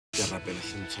rapela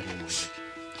hlentshwana mo.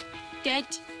 Dad,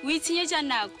 we tshenyetsa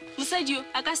nako. Mosadi yo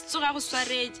a ka se tsoga go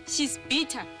swaretse. She's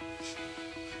bitter.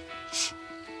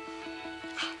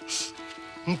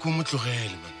 Nko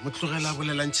motlogele man. Motlogele a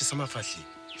bolela ntshisa mafatlhe.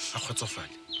 A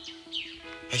khotsofale.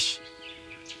 Eish.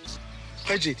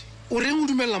 Hajedi, o reng o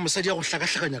dumella mosadi ya go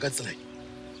hlakahlakanya ka tsela e?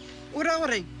 O ra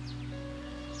gore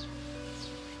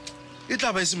e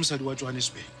tla ba ise mosadi wa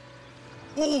Johannesburg.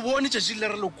 O go bone tšatši le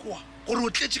re lekwa gore o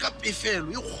tletse ka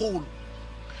pefelo e kgolo.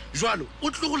 Jwalo o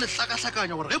tle go le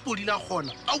hlakahlakanya gore ge Podile a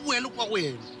kgona a boele kwa go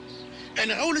yena.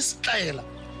 Ene ga o le setlaela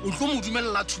o tlo mo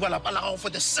dumelela thuba lapa la gago for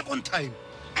the second time.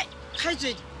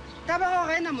 Hajedi, taba go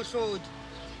ga ena mohlodi.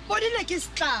 Podile ke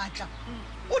setlatla.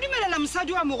 O dumelela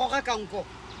mosadi wa mogoga ka nko.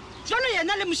 Jalo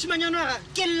yena le moshimanyana wa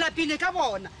gagwe ke lapile ka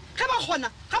bona. Ge ba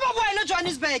kgona ga ba boele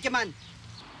Johannesburg man.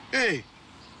 Ee,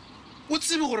 o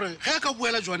tsebe gore ge a ka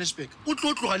boela Johannesburg o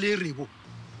tlo tloga le rebo.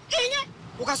 Enge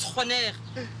o ka se kgonege.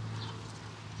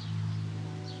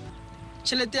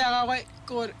 Tšhelete ya gagwe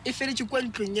ke gore e feletše kwa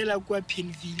ntlong ela kwa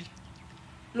Penville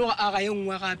le go aga ye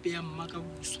nngwe gape ya mma ka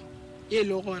buso e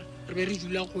le gore re be re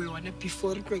dula go yona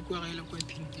before re tloa kwa gaela kwa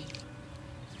Penville.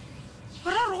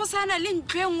 Gora re go sana le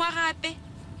ntlo e nngwe gape.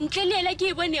 Ntle le ela ke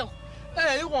e bonego.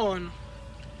 E gona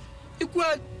e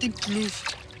kwa Deep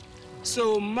Kloof.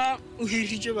 So mma o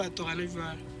hiritše batho gane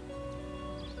jwale.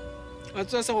 A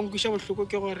tsoa sa go nkwiša bohloko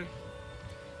ke gore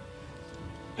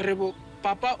re bo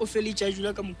papa o feletše a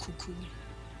dula ka mokhukhung.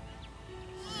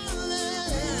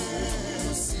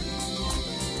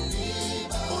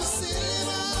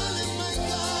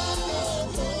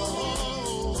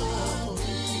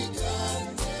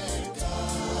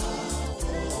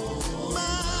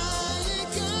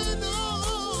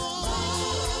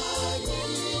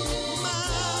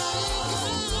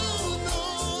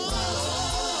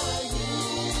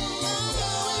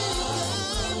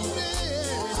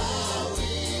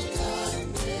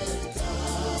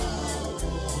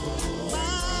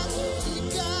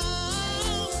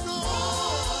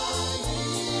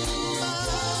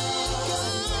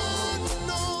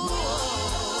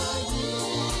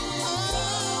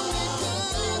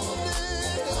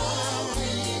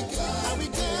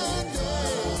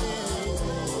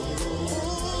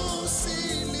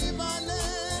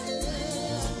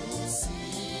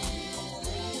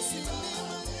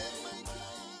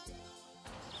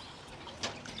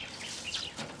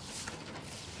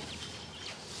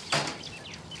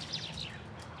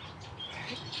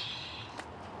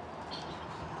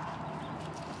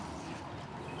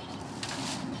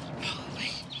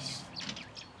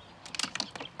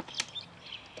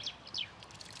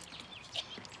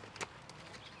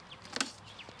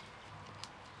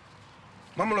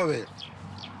 Mamolobela.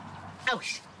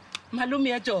 Aush, malome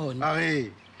ya tsona.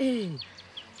 Age.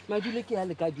 Madule ke ya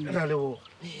le ka dula. Ra leboga.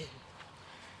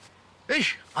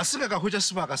 Eish, a se ka hwetša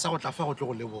sebaka sa go tla fa go tle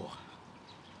go leboga.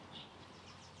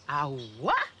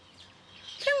 Aowa.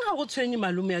 Keng ga go tshwenye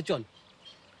malome ya tsona.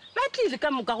 Ba tlile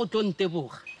ka moka go tlo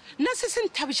nteboga. Nna se se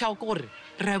nthabišago ke gore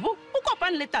Rebo o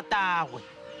kopane le tatagwe.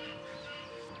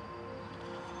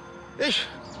 Eish,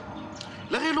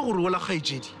 le ge e le gore o la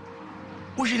kgaetšedi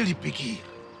o jele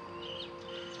dipekere.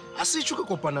 A se tšo ka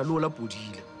kopana le o la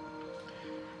Podile.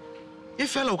 E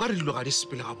fela o ka re dilo ga di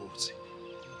sepele gabotse.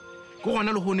 Ke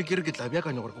gona le gone ke re ke tla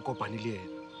beakanya gore ke kopane le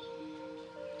ena.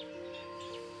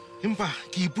 Empa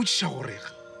ke ipotšiša gore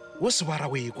o se bara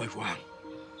o ekwa jwang.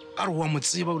 Ka re wa mo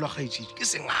tseba o la kgaetšedi ke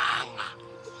senganga.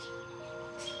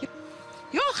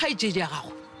 Yo kgaetšedi ya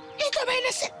gago e tlo ba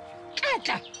ile se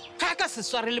tlatla ga ka se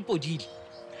sware le Podile.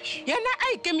 Yena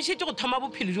a ikemišetše go thoma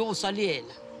bophelo jo go swa le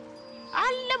yena. A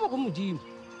lebogo Modimo.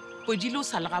 Podile o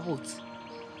sa le gabotse.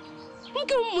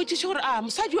 Nke o mmotšiše gore a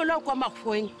mosadi yola o kwa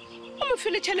makgoeng o mo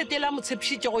fele tšhelete ele a mo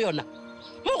tshepišitše go yona.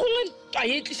 Mo gongwe twa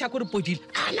ye tliša kore Podile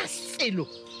a na selo.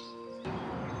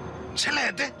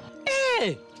 Tšhelete?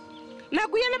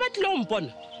 Nako yele ba tlile go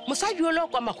mpona mosadi yola o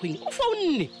kwa makgoeng o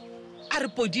founne a re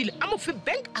Podile a mo fe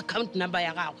bank account number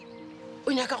ya gagwe.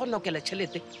 O nyaka go nokela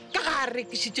tšhelete ka ga a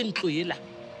rekišitše ntlo yela.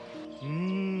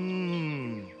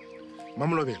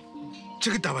 Mamolobela, tše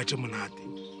ke taba tše monate.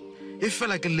 E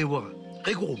fela ke leboga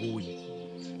ge ke go bone.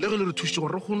 Le ge le re thušitše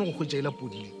gore re kgone go hwetša ela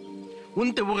Podile. O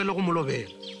ntebogele go molobela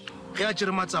ge a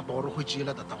tšere matsapa gore re hwetše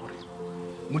ela tata gore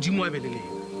Modimo a be le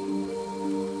lena.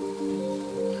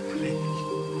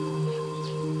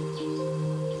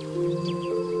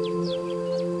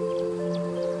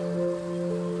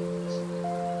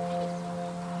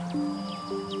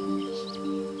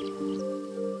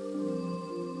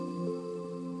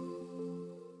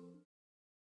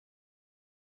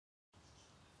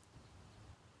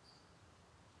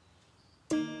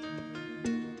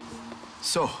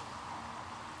 So,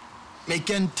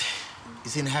 Kent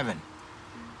is in heaven.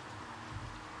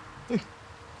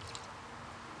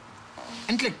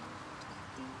 And like,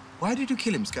 why did you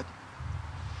kill him, Skat?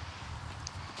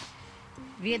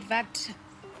 Weet wat,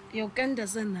 jou kind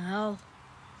is in hel.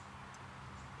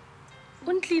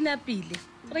 Ontlina pile,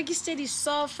 rekiste die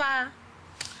sofa,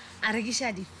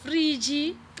 rekiste die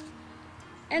fridge,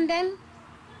 and then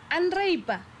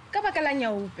unrape, ka baka la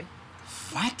nyaupe.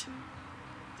 What?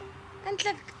 And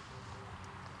like,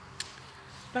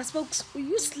 but folks,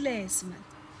 useless man.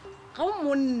 How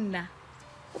monna?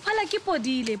 Upala ki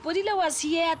Podile. Podile was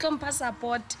here at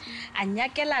passport, and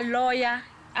Yakela lawyer.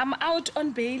 I'm out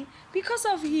on bail because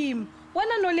of him.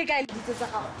 Wanna know legal?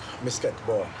 Miss Kat,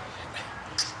 boy,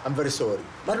 I'm very sorry.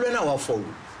 But when I was for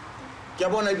Kya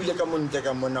bona bile ka monte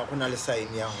ka mona go na le sign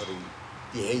ya hore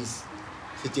the haze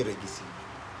city regisi.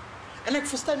 And like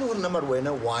first time hore number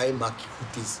wena why mark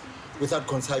this without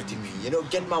consulting me, you know,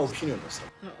 get my opinion or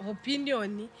something.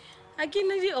 Opinion?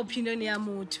 Akina di opinion ya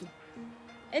motho.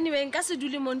 Anyway, nka se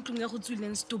dule mo ntlong e go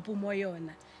tswileng stopo mo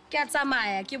yona. Ke a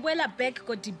tsamaya, ke boela back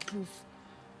go deep proof.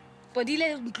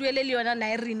 Podile ntluele le yona na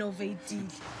e renovate.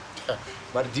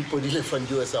 But di Podile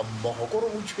fandiwa sa mmogo go re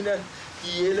o tshwina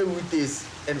yele with this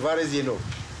and vares you know.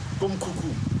 Kom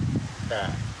kuku.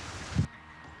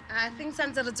 I think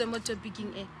santse re tswe mo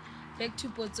topicing e. Back to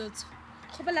Potsotso.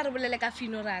 Go bela re bolele ka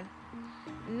funeral.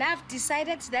 Now I've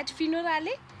decided that funeral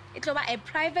it will be a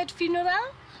private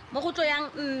funeral. Mo go tlo yang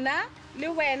nna le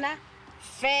wena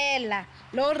fela,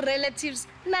 no relatives,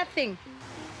 nothing.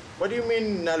 What do you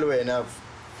mean nalwena?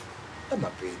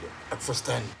 MmaPodile. At first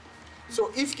time.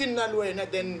 So if kin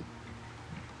nalwena, then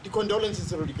the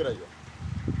condolences are already gradual.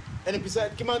 And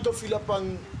besides, kima to fill up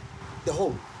on the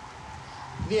whole.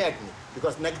 Ni acne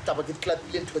because next tabakit club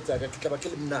billion to the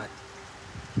tabakil not.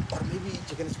 Or maybe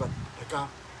chicken is one.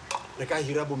 Reka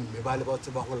hirabo mebale about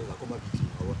the bahol la koma biti.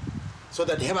 So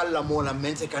that heba la mola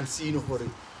mense can see no hori.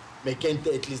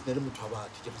 Mekente at least nele mutaba.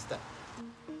 Did you understand?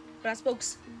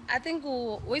 Braspokes, I think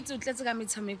wait to let's go meet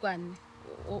some one.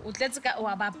 Let's go or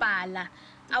babala.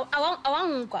 I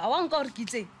want or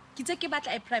kitse ke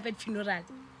batla a private funeral.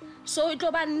 So it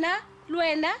will be na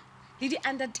Luena, the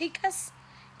undertakers.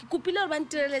 Ki kupila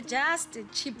bantirele just a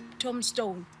cheap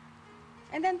tombstone.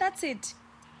 And then that's it.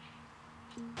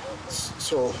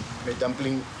 So, my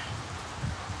dumpling,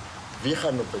 we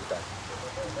gaan no petal.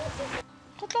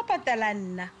 Go tlo patala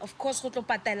nna, of course go tlo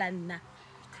patala nna.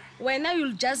 Wena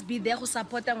you'll just be there go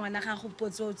support ngwana ga go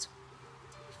Potsotso.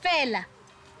 Fela.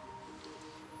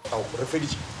 Au,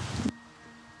 refeditse.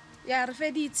 Ya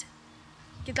refeditse.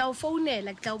 Ke tla o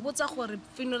founela, ke tla o botsa gore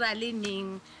funeral e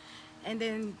neng. And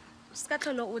then ska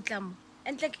tlholo o tla mo.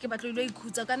 Entle ke batlo ile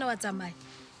ikhutsa kana wa tsamaya.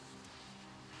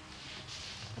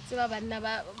 Tseba banna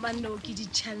ba no ke di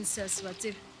chances wa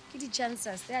tseba. Ke di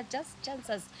chances, they are just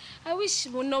chances. I wish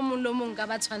mono monga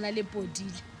ba tshwana le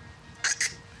Podile.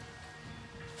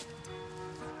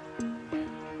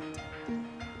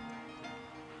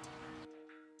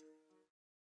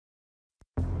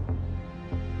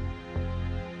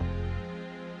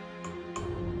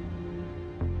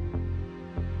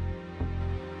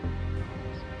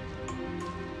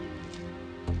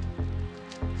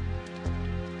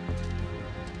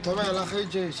 Tobela ge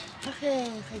jeje.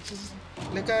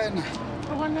 Le kae na?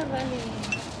 O bona rale.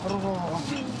 Robo.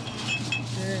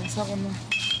 Sa gona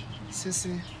se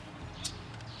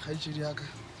ga jeje ya ka.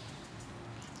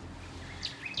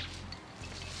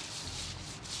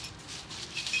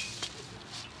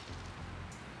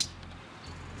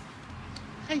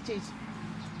 Ga jeje.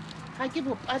 Ga ke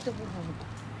bopate bo go.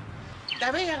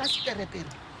 Tabe ya ga seterepere.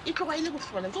 E tloga ile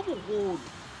bohlola go bogolo.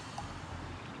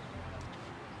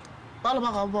 Ba le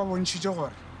ba ga ba bontshitse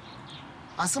gore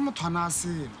a se mothwana a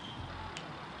selo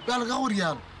pele ka go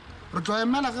rialo re tlo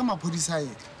emela ge maphodisa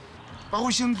ele ba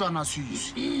go shentlwana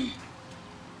swiswi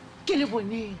Ke le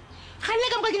boneng ga le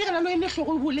ka moka ke le kana no eme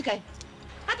hlogo bo le kae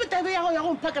gape tabe ya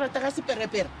go mpha karata ga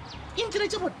seperepere e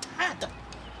ntiretse bothata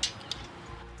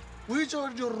o itse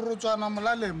gore dirorotswana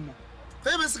molaleng mo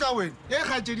ge e be se ka wena e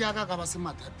kgatsedi ya ka ba se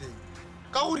mathateng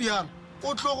ka go rialo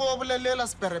o tlogo o bolelela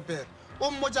seperepere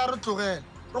o mmotsa re tlogela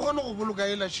re kgone go boloka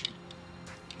ela tšhino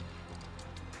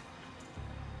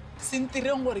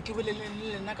sentireng gore ke bolele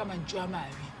le lena ka mantšu a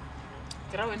mabe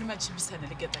ke ra wene matšhibisana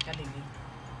le keta ka leleng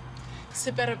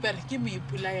seperepere ke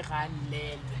moipolai ga a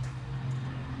llelwe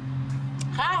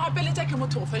ga a gapeletša ke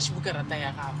motho go fa šibukarata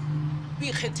ya gago o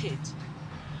ikgethetse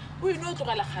o ene o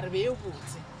tlogela kgarebe ye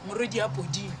botse morwedi ya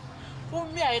Podile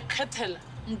gomme a ikgethela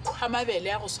nkgwa mabele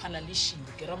ya go tshwana le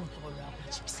šibe ke ra motlogolo ya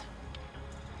go tšhibisana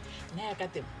nna ya ka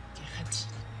temo ke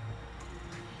kgathile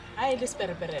a e le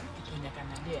sepereperene ke tlo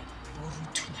nyakana le yena o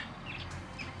ruthunya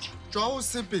tswa o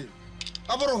sepele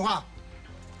Aboroga.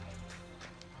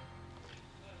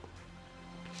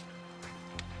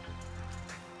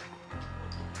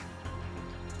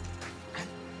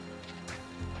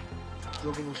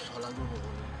 Yo como sola yo no.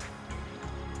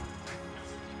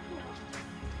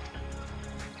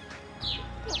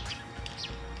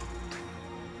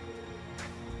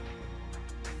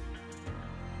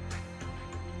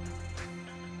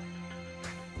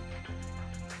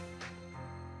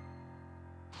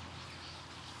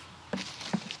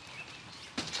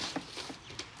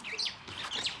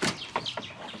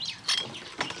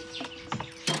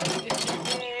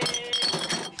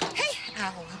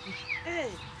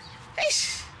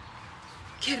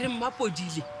 Ke re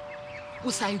MmaPodile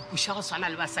o sa ipuša go swana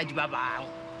le basadi ba bangwe.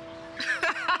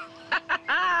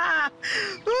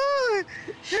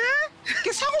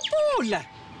 Ke sa gopola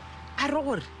a re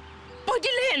gore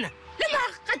Podile ena le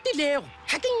magatilego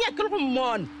ga ke nyake le go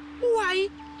mmona why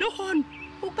le gone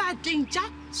o ka tlentša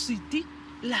sweete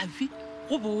lavi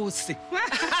go bose.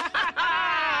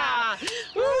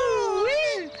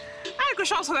 a ke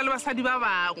sha go tshwana le basadi ba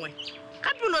bangwe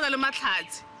gape o na le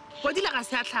matlhatsi Podile ga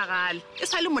se a tlhagale e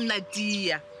sa le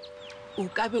monnatia o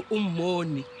ka be o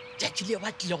mmone tšatši le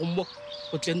batlilego mo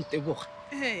o tlenteboga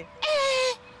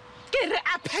ke re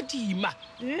a phadima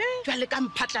jale ka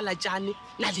mphatlalatšane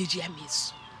na leje ya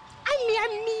meso a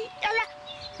meamiela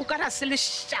o ka ra se le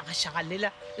šagašaga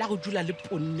lela la go dula le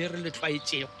ponne re le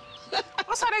tlwaetšego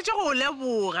o tshwanetse go o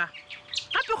leboga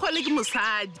gape kgole ke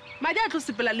mosadi madi a tlo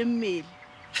sepela le mmele.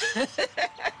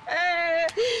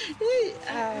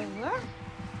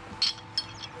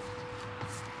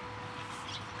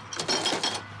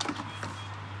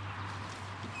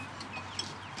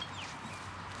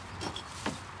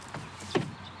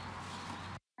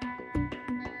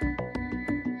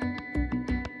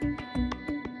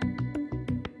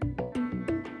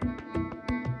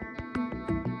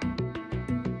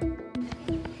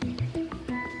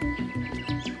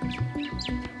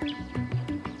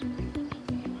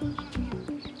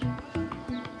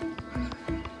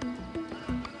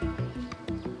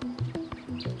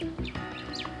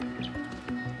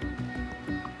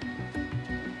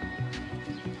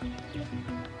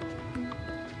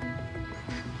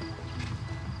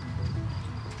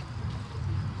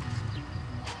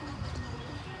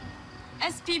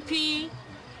 SPP.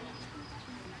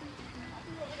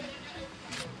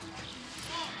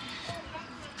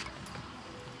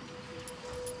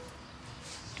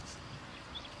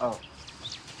 Oh,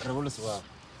 re bole se wa.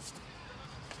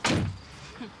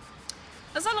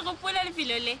 O sa le gopola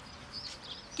lefelo le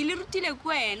ke le rutile ko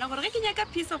wena gore ge ke nyaka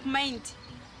peace of mind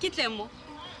ke tle mo.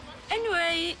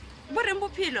 Anyway, boreng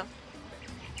bophelo.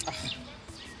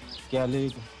 Ke a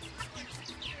leka.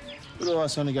 Lo wa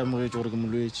sone ke amogetse gore ke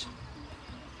molwetse.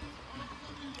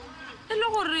 E le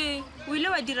gore o ile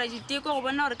wa dira diteko go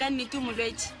bona gore ka nnete o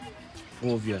molwetse.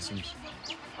 Obviously.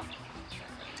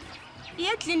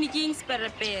 Ya tleliniking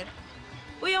Sepadi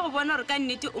o ye go bona gore ka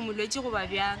nnete o molwetse go ba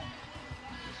bjang.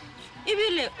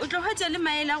 Ebile o tlo hwetša le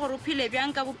maele a gore o phele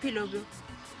bjang ka bophelo bjo.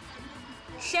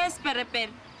 Hle Sepadi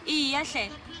iya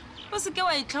hle o se ke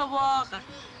wa itlhoboga.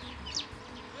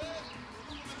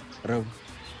 Rao,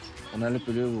 o na le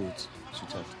pelo e botse,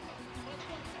 sweetheart.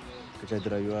 Ke tla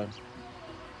dira jwalo.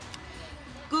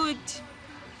 Good.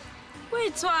 O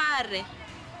itshware.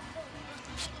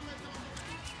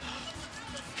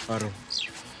 Aro,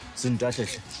 sentahle.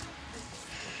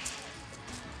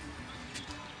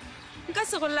 Nka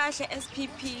se go lahle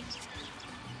SPP.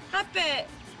 Gape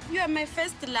you are my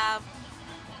first love.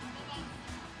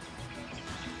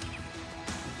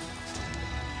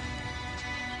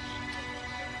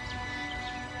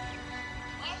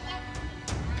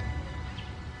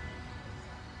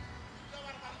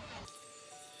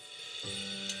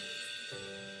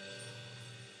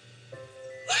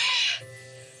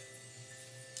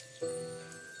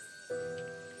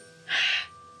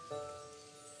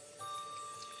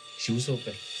 She was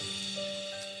open.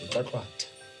 Without what?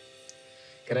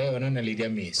 Ke ra yona na le dia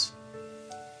meso.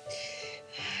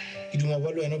 Ke duma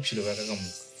ba lo ena botshelo ba ka ka mo.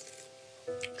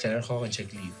 Tla re go check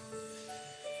leave.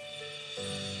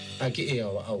 A ke e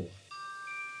wa awa.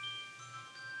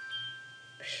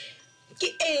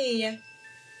 Ke eya.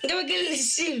 Nka ba ke le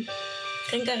sile.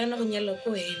 Ge nka gana go nyala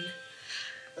ko wena.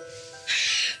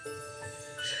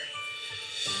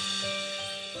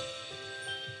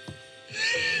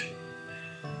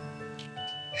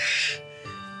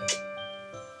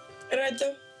 Rato.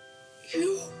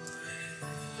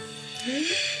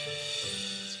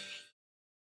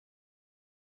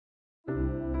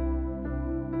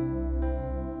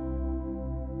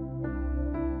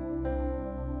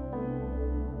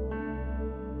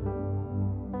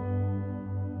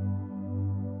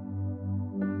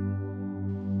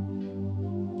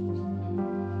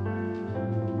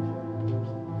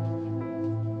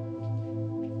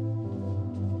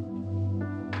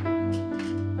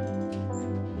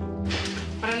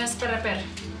 Sepere.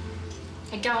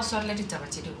 E ka go swara ditaba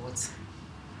tse di botse.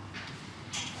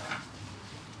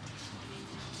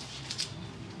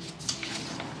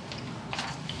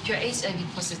 You're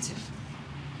HIV positive.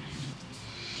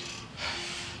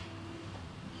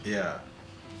 Yeah.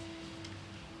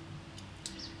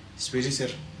 Sepedi sir,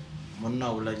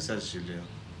 monna o la disa tshileo.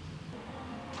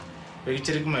 Be ke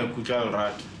tsere ke maikutlo a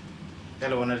lerato. Ya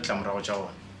le bona ditlamorago tša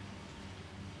gona.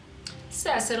 Se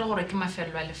a se re gore ke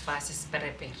mafello a lefase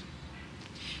seperepere.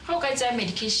 Ga o ka tšea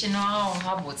medication wa gago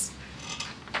gabotse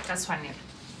ka tshwanelo.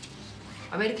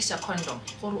 Wa berekisa condom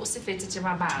gore o se fetsetse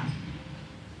ba bangwe.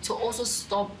 To also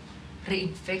stop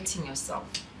reinfecting yourself.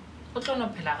 O tlo no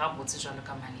phela gabotse jalo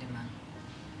ka mang le mang.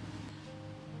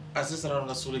 A se sera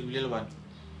ga sole ke bile le bana.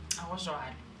 A go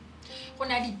jwalo. Go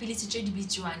na dipilisi tse di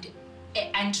bitsiwang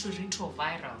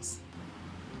antiretrovirals.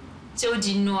 Tseo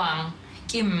di nwang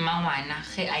ke mmangwana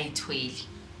ge a ithwele.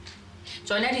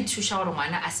 Tsona di thusa gore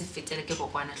ngwana a se fetele ke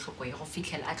kokwanahloko ya go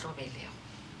fitlhela a tlobelego.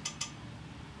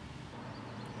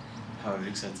 Ha o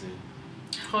leksa tse.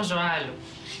 Go jwalo.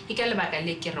 E ka lebaka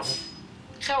le ke rego.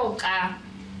 Ge o ka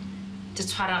te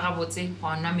tshwara gabotse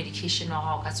wa nwa medication wa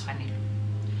gago ka tshwanelo.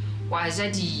 Wa ja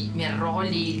di merogo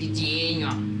le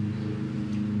dienywa.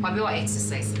 Wa be wa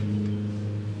exercise.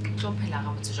 Tlo phela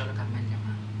gabotse jalo ka mang le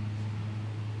mang.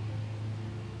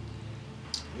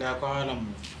 Le kwa la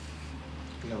mo.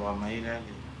 Le ba maila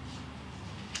le.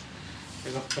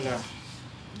 E ka phela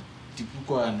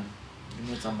dipukwana.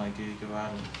 Di no tsamaya ke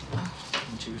bana.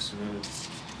 Ntse ke sebele.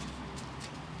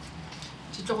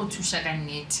 Di tlo go thusa ka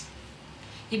nnete.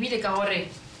 Ebile ka gore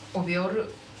o be o re o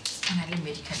na le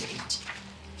medical aid.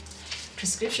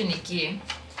 Prescription e ke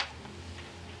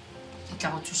e tla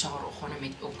go thusa gore o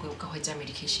kgone o ka hwetša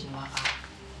medication wa gago.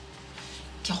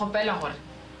 Ke gopela gore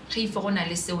ge ife go na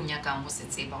le se o nyakang go se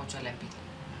tseba go tswela pele.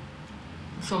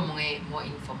 Mohlomongwe more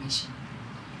information.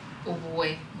 O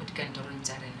boe mo dikantorong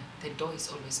tša rena. The door is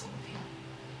always open.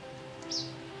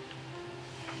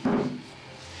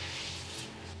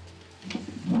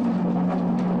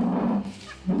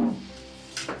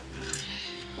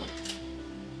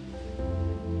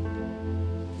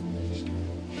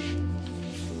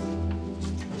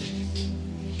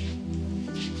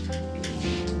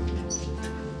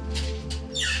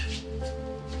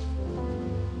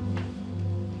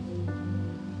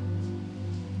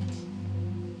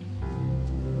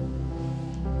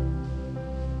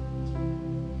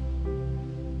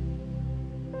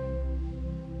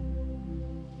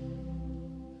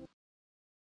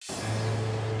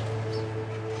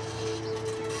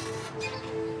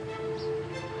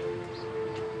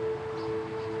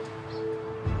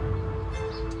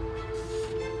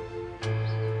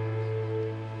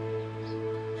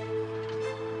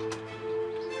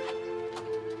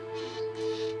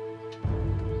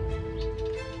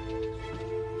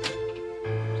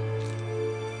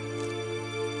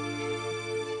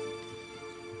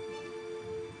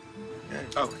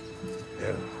 Okay.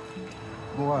 Yeah.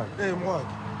 Moa. Eh, moa.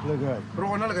 Le gars. Re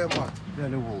gona le ka moa. Ya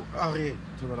le bo. A re.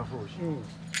 Tsela la foshi.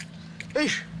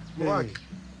 Eish, moa.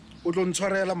 O tlo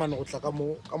ntshwarela mane go tla ka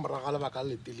mo ka moraga le baka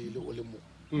le telele o le mo.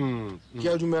 Ke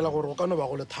a dumela gore go ka no ba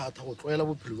go le thata go tloela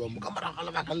bophelo ba mo ka moraga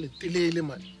le baka le telele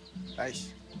man.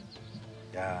 Aish.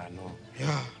 Ya no.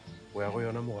 Ya. O ya go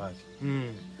yona mogadi.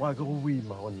 Wa ke go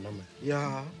buima go nna man.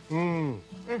 Ya.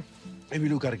 E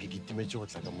bile o ka re ke kitimetse go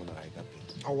tla ka mona ga e ka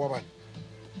pele. A wa bana.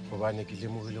 Gobane ke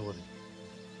lemogile gore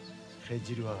ge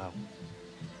jedi wa gago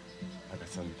a ka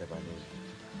sante balele.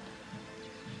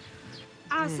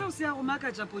 A seo se ya go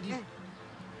makatša Podile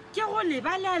ke go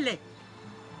lebalele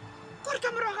kore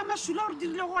ka morago ga mašula gore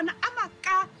dirile gona a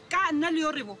maka ka nna le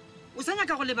yo rebo o sa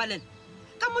nyaka go lebalela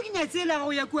ka mo ke nyatsele ga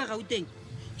go ya kua gauteng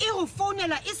e go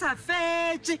founela e sa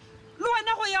fetse le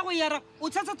wena go ya go yara o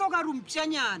tshatsata o ka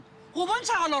rompšanyana go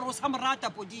bontšhagala gore o sa morata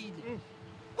Podile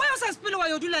why o sa sepele wa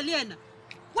yo dula le ena.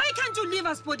 Why can't you leave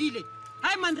us, Podile?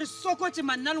 Hi, man, re sokotse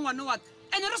man na le ngwana wa ka.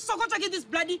 And re sokotse ke this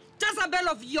bloody Jezebel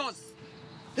of yours.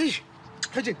 Hey,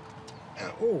 Khaje.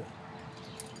 Oh.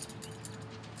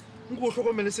 Ngo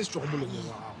hlokomele se se tswa go molomong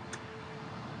wa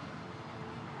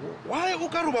gago. Why o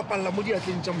ka re ba palla mo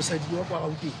diatleng tša mosadi wa kwa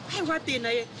gauteng? Hai wa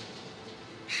tena ye.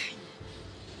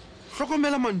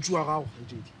 Hlokomela mantšu a gago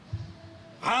Khaje.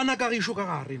 Ga ana ka gišo ka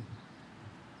gare.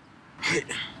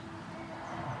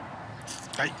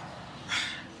 Hai.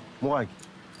 Mogaki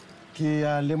ke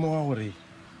a lemoga gore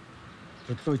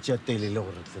re tlo tšea telele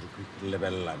gore tle re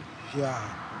lebelelane. Ya.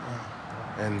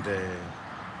 And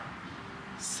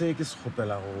se ke se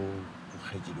kgopela go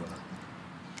kgaetsedi wa gago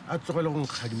a tlogele go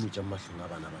nkgadimotša matlhong a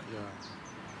bana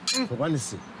bane gobane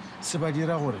se ba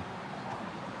dira gore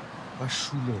ba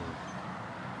šuleng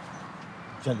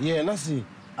jale yena se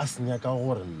a senya ka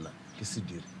gore nna ke se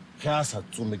dire ge a sa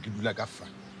tsome ke dula ka fa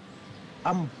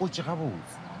a mpotse ga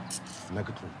botse nna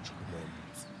ke tlo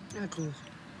tšhokometse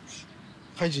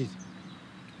kgajedi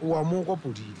wa mo kwa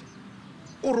podile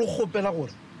o re kgopela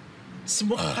gore se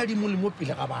mogadimo le mo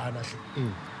pele ga bana tle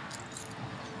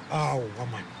ao wa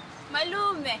mane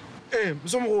Malume.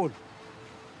 mosomogolo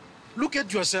look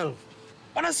at yourself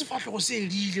bona sefatlhego se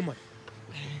edile man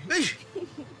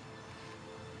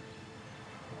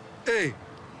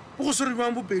bo go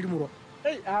serimang bopedi morwa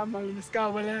malome se ka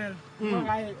bolela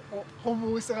magae go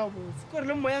bose ga botse kore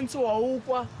le moya ntse wa o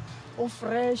kwa o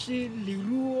fresh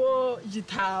leruo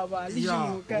dithaba le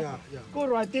dinoka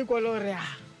kore wa tekwa le gore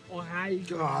o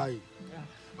gae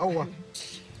aowa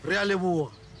re a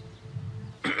leboga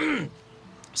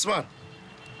sebana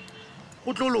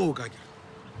go tlo loka ke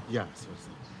ya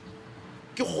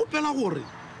ke kgopela gore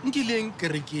nkileng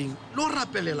kerekeng le o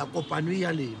rapelela kopano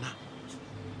ya lena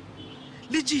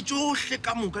le tsotlhe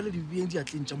ka moka le dibeng di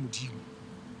atleng tša modimo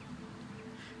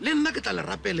le nna ke tla le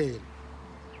rapelela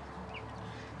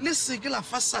le seke la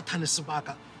fa sathane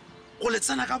sebaka go le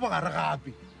tsena ka bogare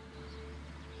gape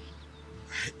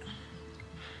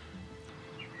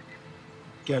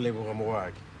ke a leboga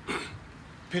mogwake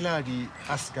pheladi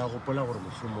a se ka gopola gore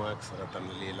mošomo wa ke se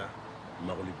ratane lela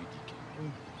mmago Lebidike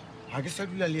ga ke sa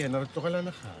dula le yena re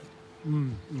tlogelane gale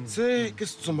se ke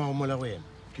se tsomago mola go yena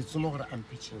ke tsoma gore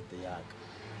ampe tšhelete yaka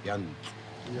ya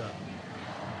ntlo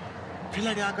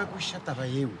pheladi a ka kweša taba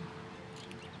eo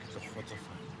ke tlo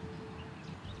kgotsofala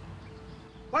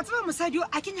wa tseba mosadi o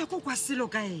a ke nyako kwa selo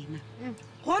ka ena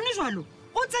gone jalo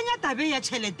o tsenya tabe ya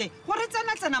tšhelete gore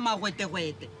tsena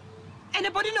magwete-gwete ene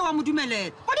Podile wa mo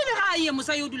dumelela Podile ga a ye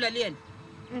mosadi o dula le ena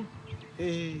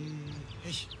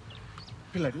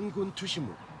pheladi nko nthuše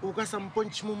mo o ka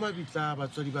sampontšhe mo mabitla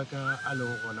batswadi ba ka a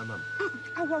lego gona mama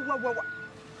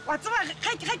wa tseba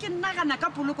ge ke nnagana ka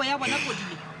poloko ya bona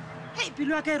Podile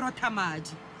pelo ya ka e rotha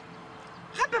madi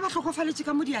gape ba tlhokofaletše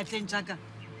ka mo diatleng tšaka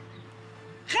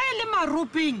ge e le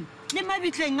maropeng le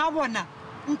mabitleng a bona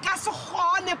nka se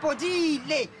kgone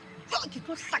Podile ke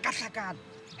tlo hlakahlakana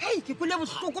ke kole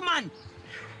bohloko mane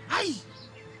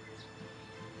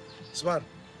sebana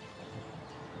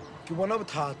ke bona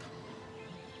bothata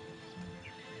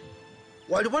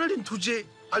wa di bona dintho tše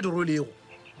a di rolego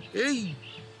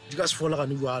di ka se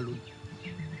folagane bjalo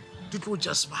di tlo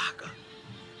tša sebaka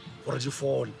gore di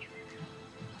fole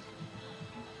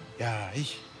ya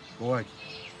mogwake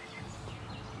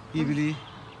ebile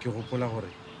ke gopola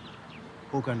gore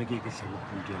o kane ke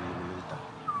tlhabopudi le molota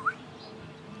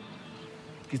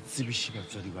ke tsebiše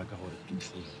batswadi ba ka gore ke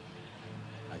tlile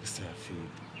ga ke sa ya fela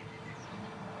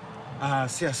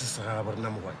se a se sega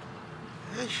borena mogwake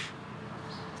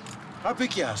gape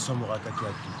ke a swa mogaka ke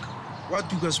a tuka wa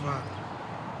tuka sebaka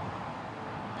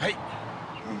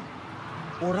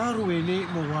o ra re wene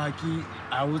mogwake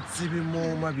a o tsebe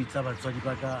mo mabitla batswadi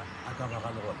ba ka a ka baga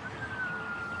le gona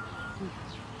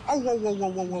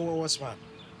aowa sebana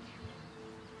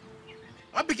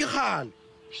gape ke kgale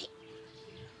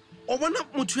o bona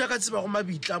motho ya ka tseba go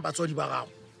mabitla batswadi ba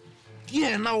gago ke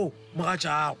yena o moga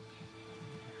tšago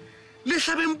le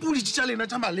tlhabeng pudi tša lena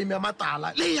tša maleme a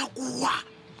matala le ya kua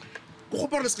ke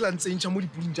gopa gore le se ke la ntsentšha mo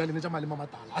dipuding tša lena tša maleme a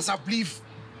matala a sa believe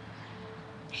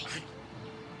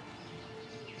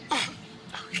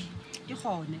ke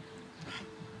gone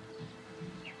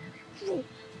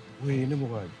wene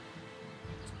mogwadi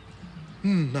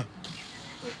nna